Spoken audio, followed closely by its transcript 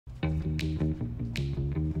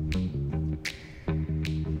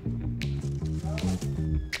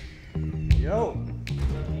No.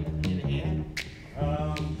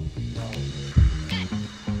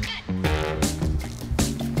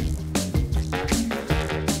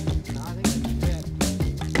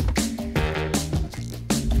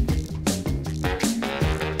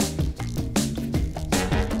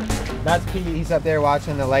 That's Pete, he's up there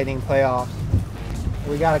watching the Lightning playoffs.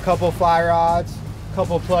 We got a couple fly rods, a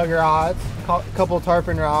couple plug rods, a couple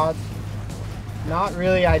tarpon rods. Not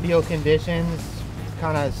really ideal conditions,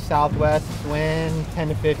 kind of southwest wind, 10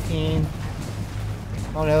 to 15.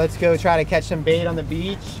 I don't know, let's go try to catch some bait on the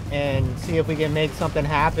beach and see if we can make something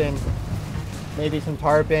happen. Maybe some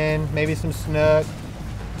tarpon, maybe some snook.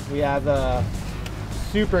 We have a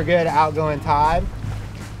super good outgoing tide,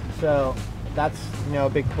 so that's, you know, a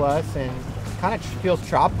big plus, and kind of feels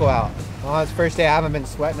tropical out. Well, it's the first day I haven't been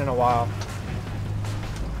sweating in a while.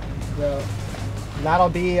 So that'll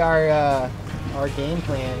be our game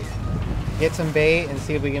plan. Get some bait and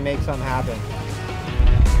see if we can make something happen.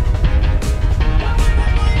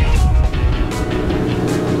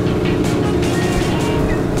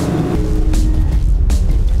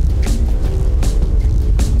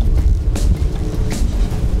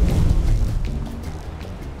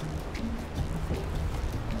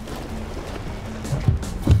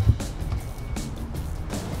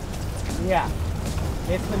 Yeah,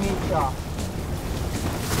 it's the meat shop.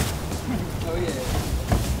 Oh yeah.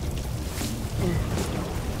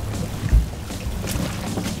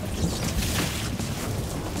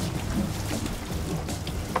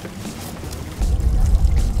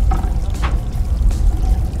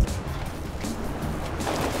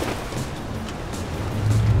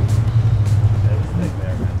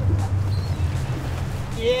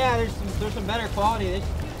 Yeah, there's some better quality.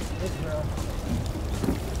 This bro.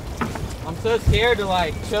 I'm so scared to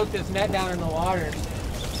like choke this net down in the water.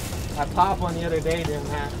 I popped one the other day doing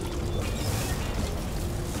that.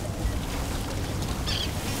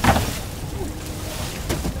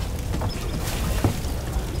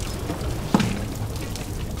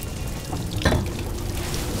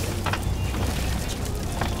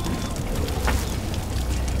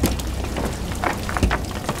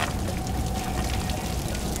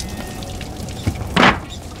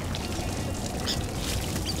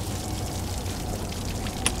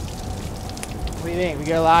 What do you think? We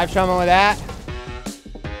get a live chumming with that?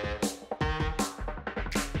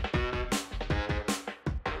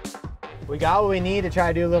 We got what we need to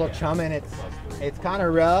try to do a little chumming. It's kind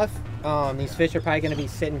of rough. These fish are probably going to be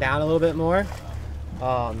sitting down a little bit more.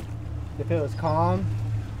 If it was calm,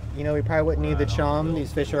 you know, we probably wouldn't need the chum.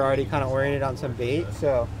 These fish are already kind of oriented on some bait.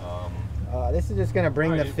 So this is just going to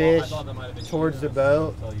bring the fish towards the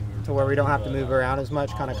boat to where we don't have to move around as much,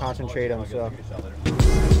 kind of concentrate them. So.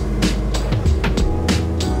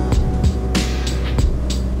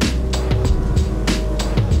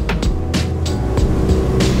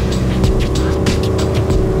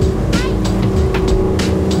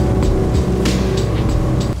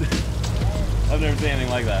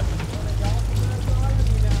 Anything like that.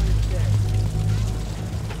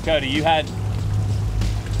 Cody, you had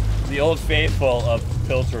the old faithful of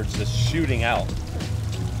pilchards just shooting out.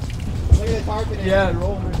 Look at the tarpon. Yeah,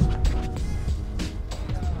 rolling.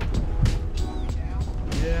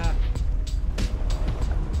 Yeah.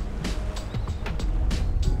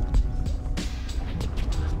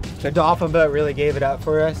 The dolphin boat really gave it up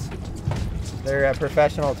for us. They're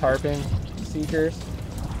professional tarpon seekers.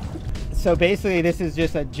 So basically this is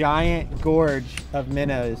just a giant gorge of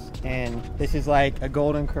minnows, and this is like a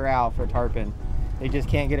golden corral for tarpon. They just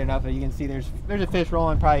can't get enough of it. You can see there's a fish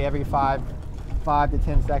rolling probably every 5 to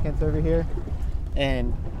 10 seconds over here.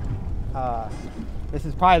 And this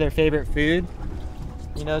is probably their favorite food,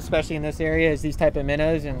 you know, especially in this area, is these type of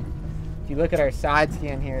minnows. And if you look at our side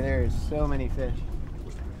scan here, there's so many fish.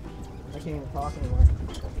 I can't even talk anymore.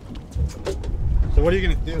 So what are you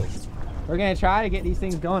gonna do? We're gonna try to get these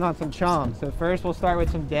things going on some chum. So first we'll start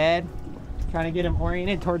with some dead, trying to get them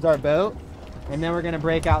oriented towards our boat, and then we're gonna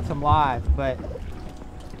break out some live. But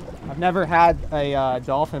I've never had a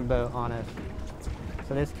dolphin boat on us,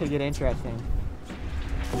 so this could get interesting.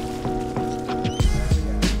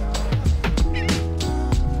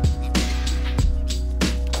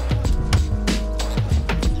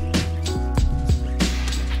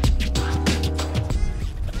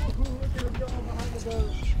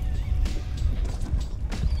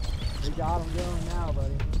 Got him going now,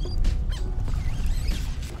 buddy.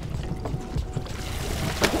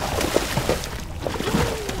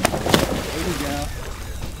 There you go.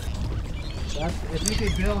 If you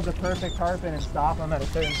could build the perfect tarpon and stop them at a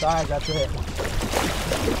certain size, that's it.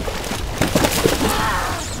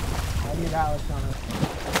 I knew that was coming.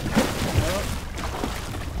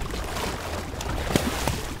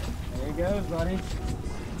 goes, buddy.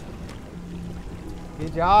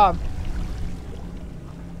 Good job.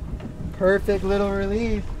 Perfect little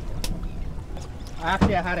release.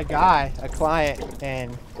 Actually, I had a client,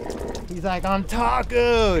 and he's like, I'm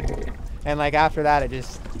tacoed. And like after that, it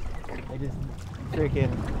just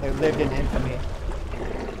freaking, it lived in infamy.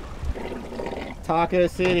 Taco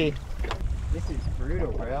City. This is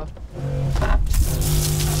brutal, bro.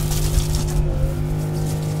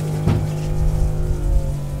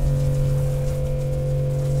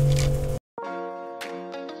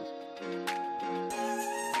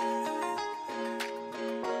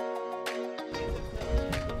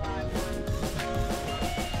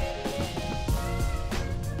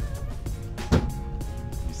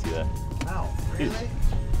 Wow, really?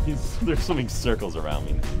 They're swimming circles around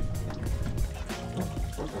me.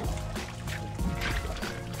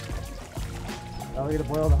 Oh, look at the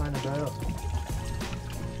boil behind the boat.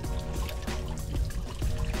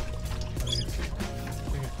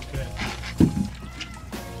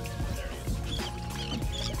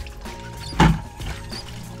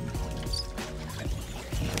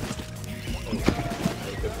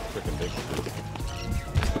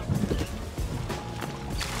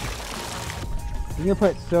 You can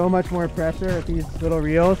put so much more pressure at these little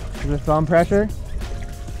reels with the thumb pressure.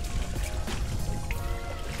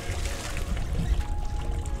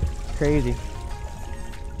 Crazy.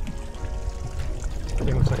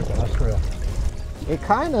 It looks like a bass trail. It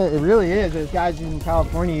really is. Those guys in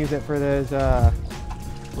California use it for those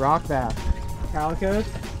rock bass, calicos.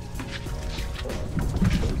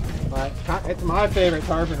 But it's my favorite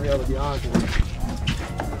tarpon reel, to be honest with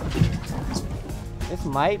you. This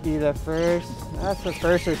might be the first. That's the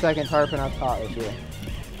first or second tarpon I've caught this year.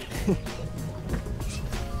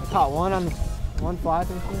 I caught one fly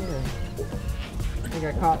fishing, and I think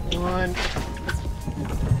I caught one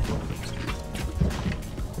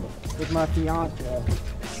with my fiance.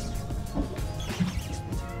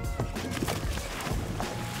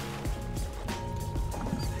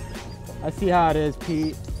 I see how it is,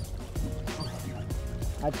 Pete.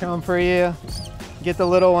 I chum for you, get the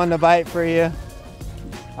little one to bite for you.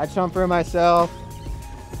 I chum for myself,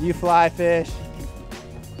 you fly fish,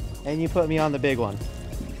 and you put me on the big one.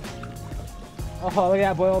 Oh, look at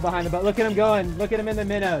that boil behind the boat. Look at him going. Look at him in the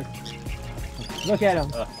minnows. Look at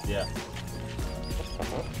him. Yeah.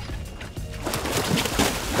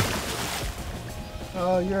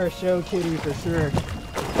 Oh, you're a show kitty for sure.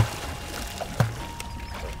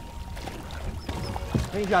 I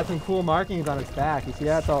think he's got some cool markings on his back. You see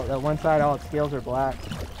that? That one side, all its scales are black.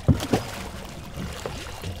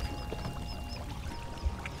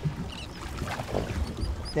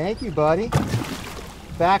 Thank you, buddy.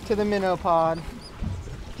 Back to the minnow pod.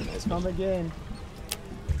 Let's come again.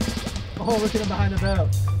 Oh, look at him behind the boat.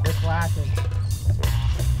 They're flashing.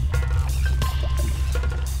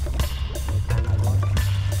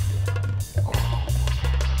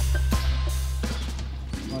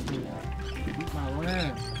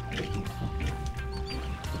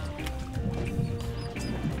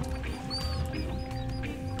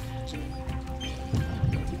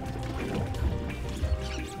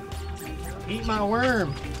 Eat my worm. Eat my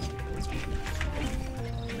worm.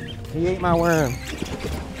 He ate my worm.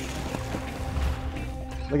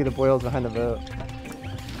 Look at the boils behind the boat.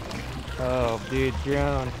 Oh, dude,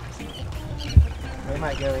 drone. They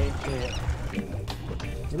might go 8 feet.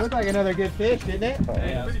 It looked like another good fish, didn't it?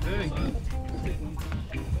 Yeah, Pretty big.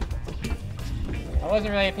 I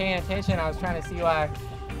wasn't really paying attention. I was trying to see why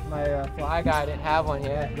my fly guy didn't have one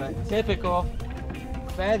yet, but typical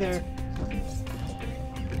feather.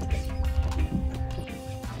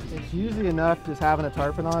 It's usually enough just having a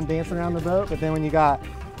tarpon on dancing around the boat, but then when you got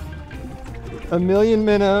a million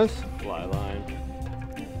minnows, fly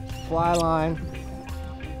line,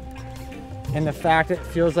 and the fact that it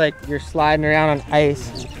feels like you're sliding around on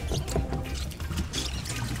ice,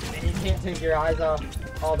 and you can't take your eyes off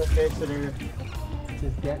all the fish that are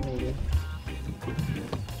just detonated.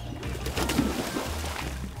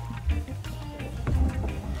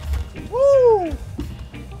 Woo!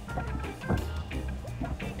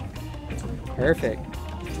 Perfect.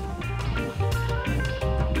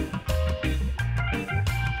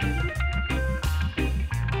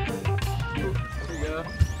 There you go.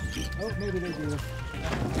 Oh, maybe they do.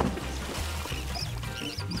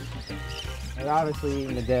 They're obviously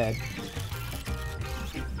eating the dead.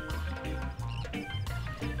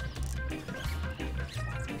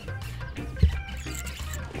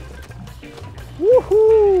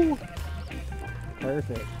 Woohoo!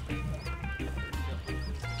 Perfect.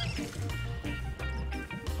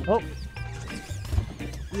 Oh.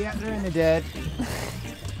 Yeah, they're in the dead.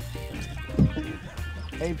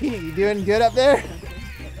 Hey Pete, you doing good up there?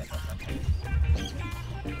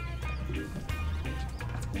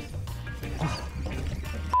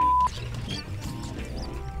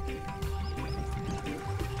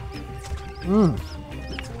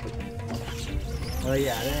 Oh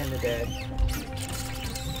yeah, they're in the bed.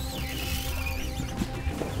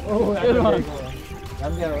 Oh, that's a big one.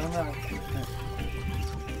 Let's go, let him know.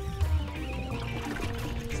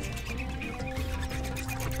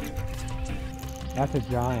 That's a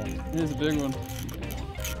giant. It is a big one.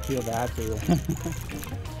 Feel bad for you. I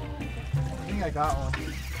think I got one.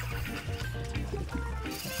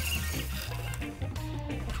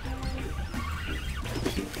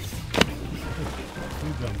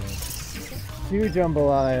 Two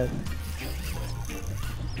jambalayas.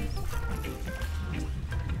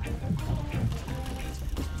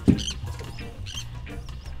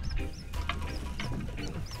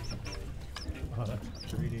 Oh,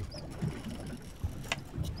 that's greedy.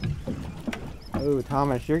 Oh,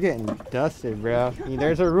 Thomas, you're getting dusted, bro.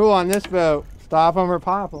 There's a rule on this boat. Stop them or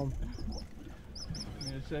pop them.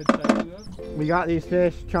 We got these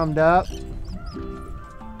fish chummed up.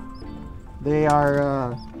 They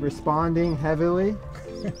are responding heavily.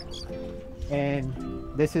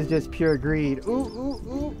 And this is just pure greed. Ooh, ooh,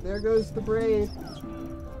 ooh, there goes the braid.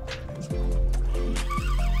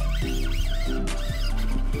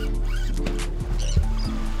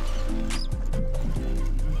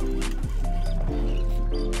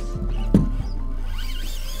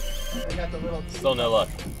 I got the little Still no luck.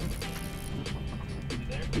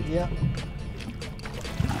 yeah.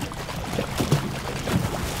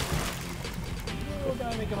 Little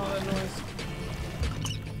guy making all that noise.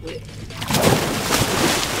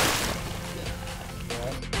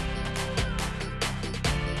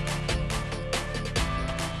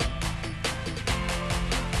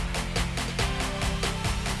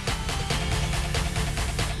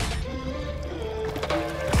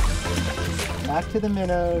 Back to the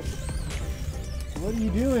minnows. What are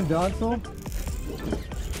you doing, Donsel?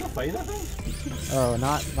 Fight that thing? Oh,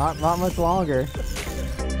 not much longer.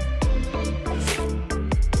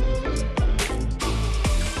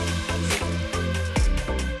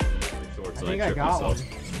 I think I got one.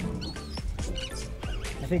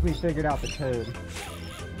 I think we figured out the code.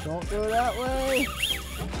 Don't go that way.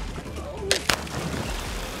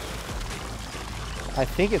 I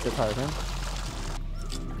think it's a tarpon.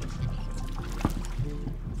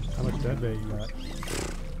 How much dead bait you got?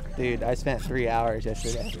 Dude, I spent 3 hours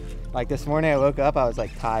yesterday. Like this morning I woke up, I was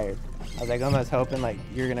like tired. I was like almost hoping like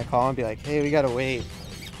you're gonna call and be like, hey, we gotta wait.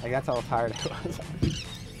 Like that's how tired I was.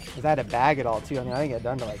 Cause I had to bag it all too. I mean, I didn't get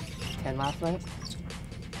done to like 10 last night.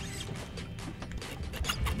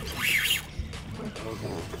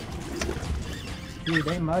 Dude,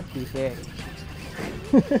 they must be thick.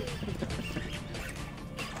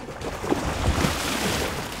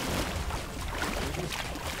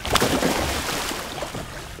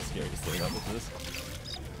 Scary to stay up with this.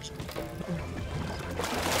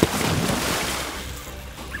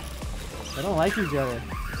 They don't like each other.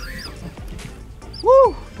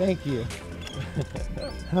 Woo! Thank you.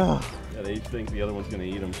 Yeah, they each think the other one's gonna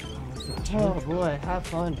eat them. Oh boy, have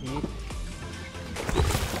fun, Pete.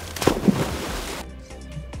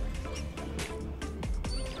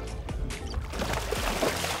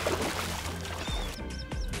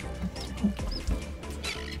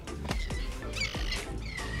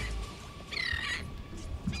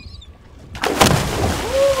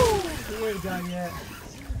 Woo! We ain't done yet.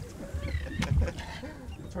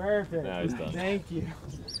 Perfect. Now he's done. Thank you.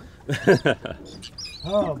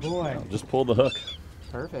 Oh boy. Just pull the hook.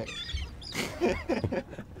 Perfect.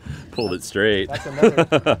 Pulled it straight. That's another.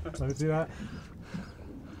 Let me see that.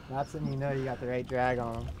 That's when you know you got the right drag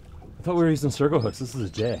on them. I thought we were using circle hooks. This is a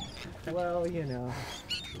J. Well, you know.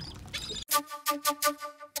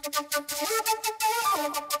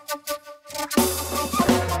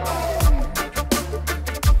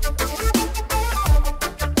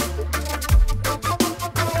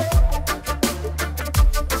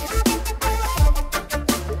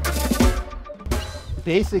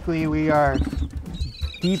 Basically, we are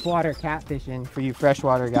deep water catfishing for you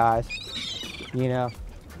freshwater guys. You know,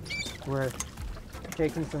 we're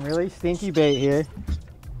taking some really stinky bait here.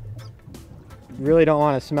 You really don't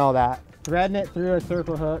want to smell that. Threading it through a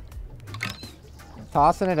circle hook,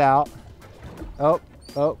 tossing it out. Oh,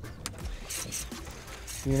 oh.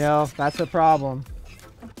 You know, that's a problem.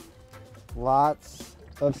 Lots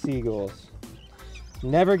of seagulls.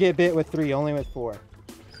 Never get bit with 3, only with 4.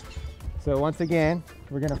 So once again,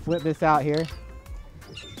 we're gonna flip this out here.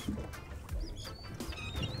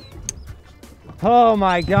 Oh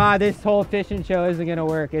my God, this whole fishing show isn't gonna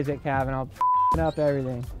work, is it, Kavin? I'll up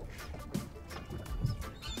everything.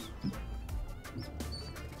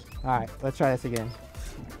 All right, let's try this again.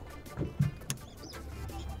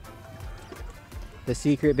 The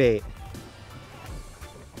secret bait.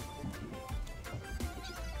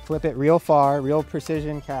 Flip it real far, real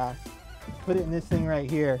precision cast. Put it in this thing right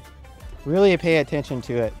here. Really pay attention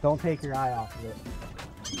to it. Don't take your eye off of it.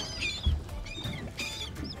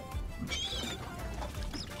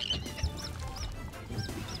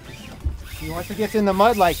 Once it gets in the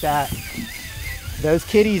mud like that, those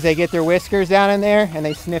kitties, they get their whiskers down in there and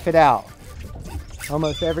they sniff it out.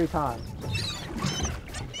 Almost every time.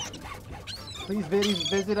 Please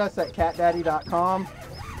visit us at catdaddy.com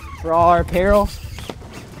for all our apparel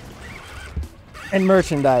and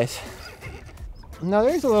merchandise. Now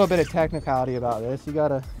there's a little bit of technicality about this. You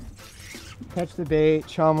gotta catch the bait,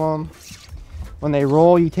 chum them. When they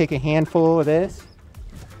roll, you take a handful of this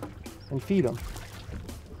and feed them.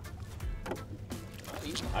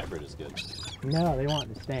 Hybrid is good. No, they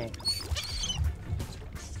want the stank.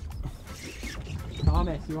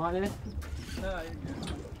 Thomas, you want this? No, you're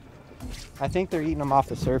good. I think they're eating them off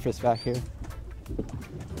the surface back here.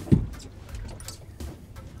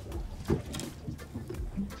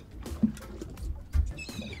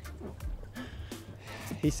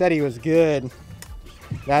 He said he was good.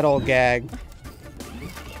 That old gag.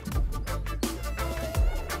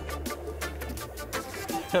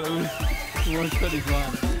 Tell him he wants Cody's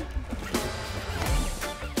line.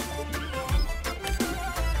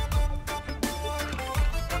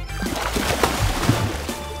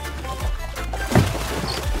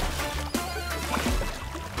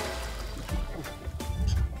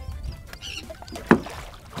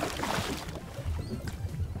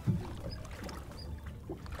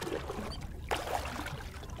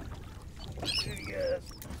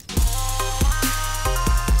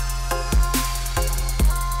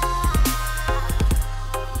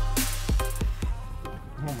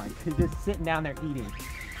 Oh my, he's just sitting down there eating.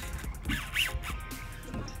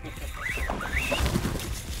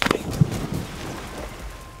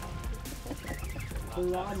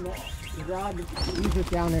 The rod, he's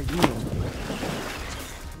just down there eating.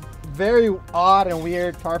 Very odd and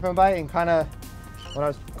weird tarpon bite, and kind of when I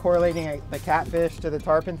was correlating the catfish to the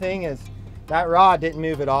tarpon thing is that rod didn't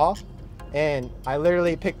move at all. And I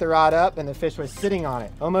literally picked the rod up and the fish was sitting on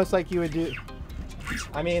it, almost like you would do.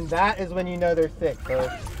 I mean, that is when you know they're thick,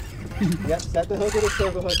 folks. Yep, set the hook with a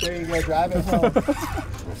silver hook. There you go, drive it home.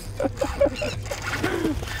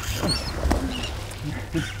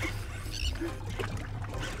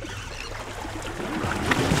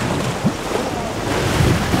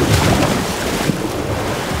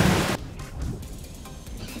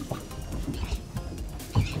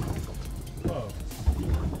 Whoa.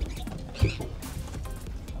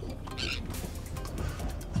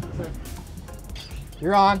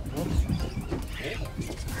 You're on.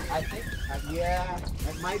 I think, yeah,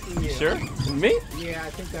 that might be you. Sure? Me? Yeah, I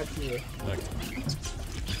think that's you.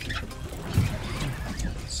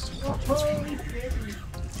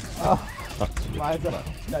 Oh, my God.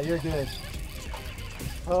 No, you're good.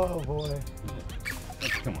 Oh, boy.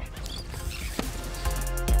 Come on.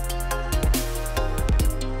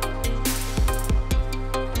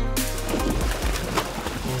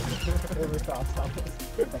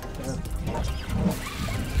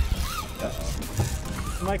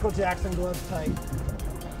 Michael Jackson gloves tight.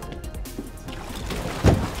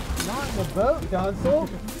 Not in the boat, Dunsel.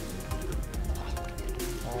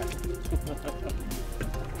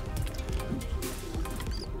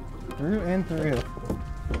 Through and through.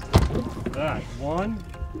 All right, 1,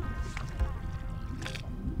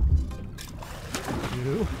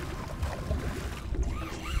 2,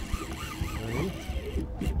 3.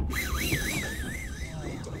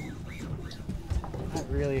 That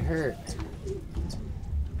really hurt.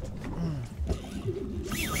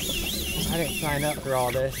 I didn't sign up for all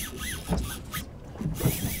this.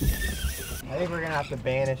 I think we're gonna have to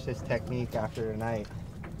banish this technique after tonight.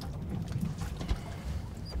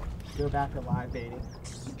 Go back to live baiting.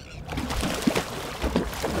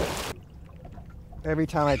 Every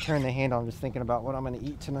time I turn the handle, I'm just thinking about what I'm gonna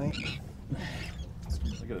eat tonight.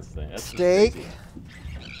 Look at this thing. That's just Steak, crazy.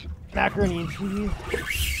 macaroni and cheese.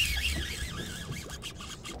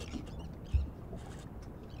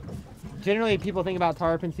 Generally, people think about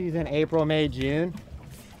tarpon season April, May, June.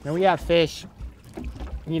 And we have fish,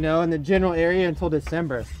 you know, in the general area until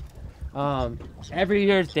December. Every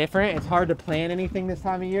year is different. It's hard to plan anything this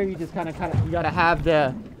time of year. You just kind of, you got to have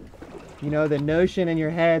the, you know, the notion in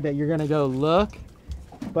your head that you're going to go look.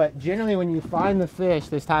 But generally, when you find the fish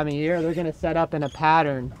this time of year, they're going to set up in a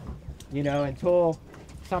pattern, you know, until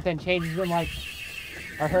something changes them. Like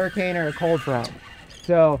a hurricane or a cold front.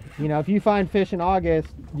 So, you know, if you find fish in August,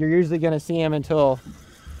 you're usually going to see them until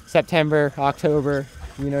September, October,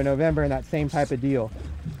 you know, November, and that same type of deal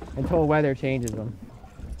until weather changes them.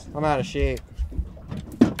 I'm out of shape.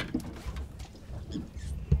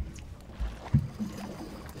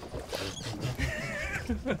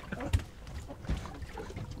 You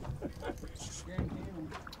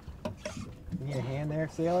need a hand there,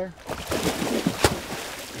 sailor?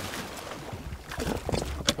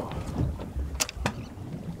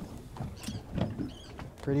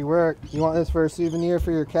 Pretty work. You want this for a souvenir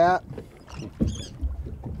for your cat?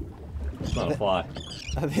 It's not a fly.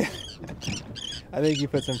 I think you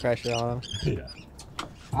put some pressure on him. Yeah.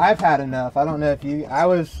 I've had enough. I don't know if you... I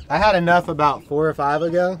had enough about 4 or 5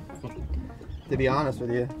 ago, to be honest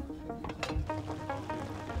with you.